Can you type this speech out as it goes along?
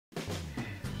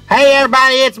Hey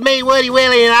everybody, it's me,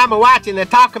 Willie, and I'm watching a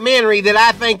documentary that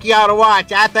I think you ought to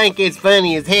watch. I think it's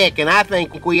funny as heck, and I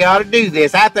think we ought to do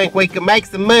this. I think we could make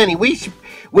some money.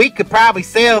 We could probably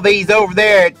sell these over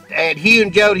there at Hugh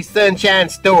and Jody's Sunshine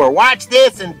Store. Watch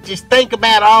this and just think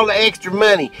about all the extra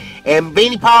money. And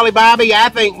Beanie Polly Bobby, I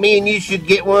think me and you should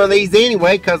get one of these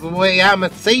anyway, because the way I'm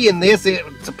seeing this,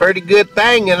 it's a pretty good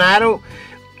thing, and I don't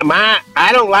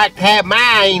like to have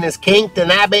my anus kinked,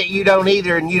 and I bet you don't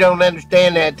either, and you don't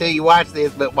understand that until you watch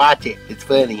this, but watch it. It's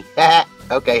funny.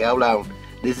 Okay, hold on.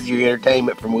 This is your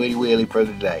entertainment from Willie for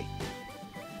the day.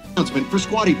 Announcement for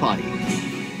Squatty Potty.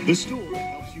 The store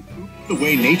helps you poop the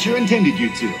way nature intended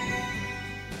you to.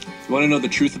 You want to know the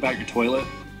truth about your toilet?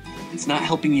 It's not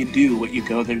helping you do what you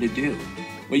go there to do.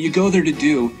 What you go there to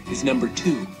do is number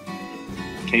 2.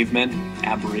 Cavemen,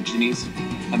 Aborigines,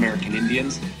 American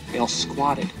Indians, they all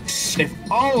squatted. If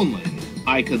only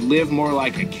I could live more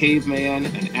like a caveman,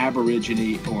 an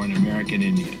aborigine, or an American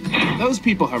Indian. Those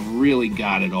people have really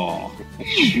got it all.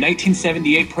 In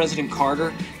 1978, President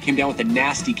Carter came down with a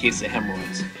nasty case of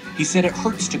hemorrhoids. He said it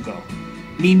hurts to go.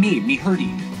 Me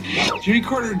hurty. Jimmy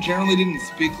Carter generally didn't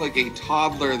speak like a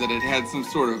toddler that had had some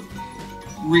sort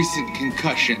of recent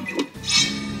concussion.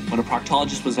 When a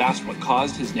proctologist was asked what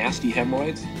caused his nasty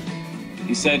hemorrhoids,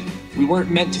 he said, "We weren't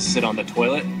meant to sit on the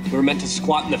toilet. We were meant to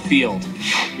squat in the field."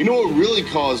 You know what really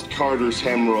caused Carter's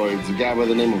hemorrhoids? A guy by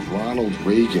the name of Ronald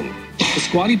Reagan. The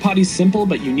Squatty Potty's simple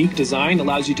but unique design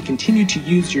allows you to continue to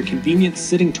use your convenient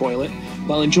sitting toilet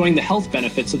while enjoying the health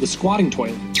benefits of the squatting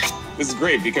toilet. This is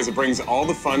great because it brings all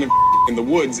the fun in the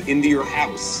woods into your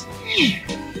house. You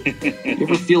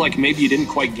ever feel like maybe you didn't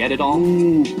quite get it all?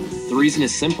 The reason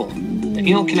is simple. The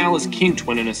anal canal is kinked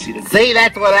when in a seated. See,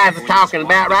 that's what I was talking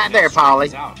about right there,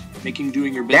 Polly. Making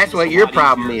doing your business. That's what your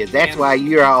problem is. That's why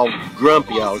you're all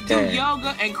grumpy all the time. Do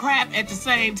yoga and crap at the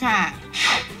same time.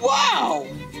 Wow!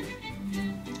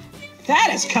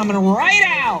 That is coming right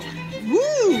out.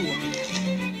 Woo!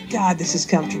 God, this is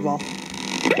comfortable.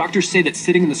 Doctors say that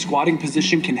sitting in the squatting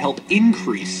position can help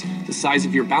increase the size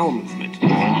of your bowel movement.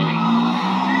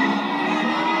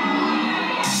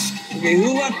 Okay,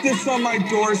 who left this on my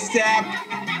doorstep?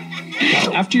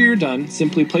 After you're done,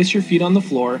 simply place your feet on the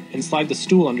floor and slide the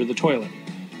stool under the toilet.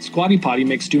 Squatty Potty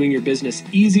makes doing your business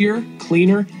easier,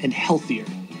 cleaner, and healthier.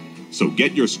 So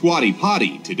get your Squatty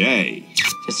Potty today.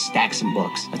 Just stack some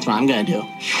books. That's what I'm gonna do.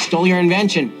 Stole your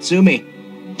invention. Sue me.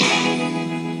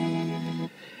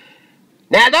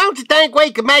 Now, don't you think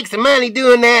we could make some money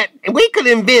doing that? We could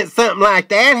invent something like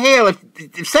that. Hell,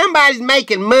 if somebody's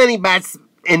making money by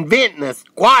inventing a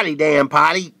squatty damn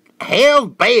potty, hell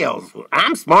bells.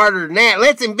 I'm smarter than that.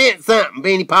 Let's invent something,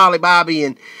 Beanie Polly Bobby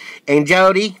and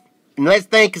Jody. And let's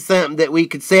think of something that we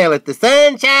could sell at the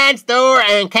Sunshine Store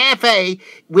and Cafe,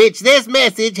 which this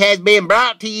message has been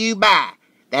brought to you by.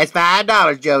 That's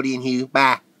 $5, Jody and Hugh.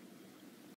 Bye.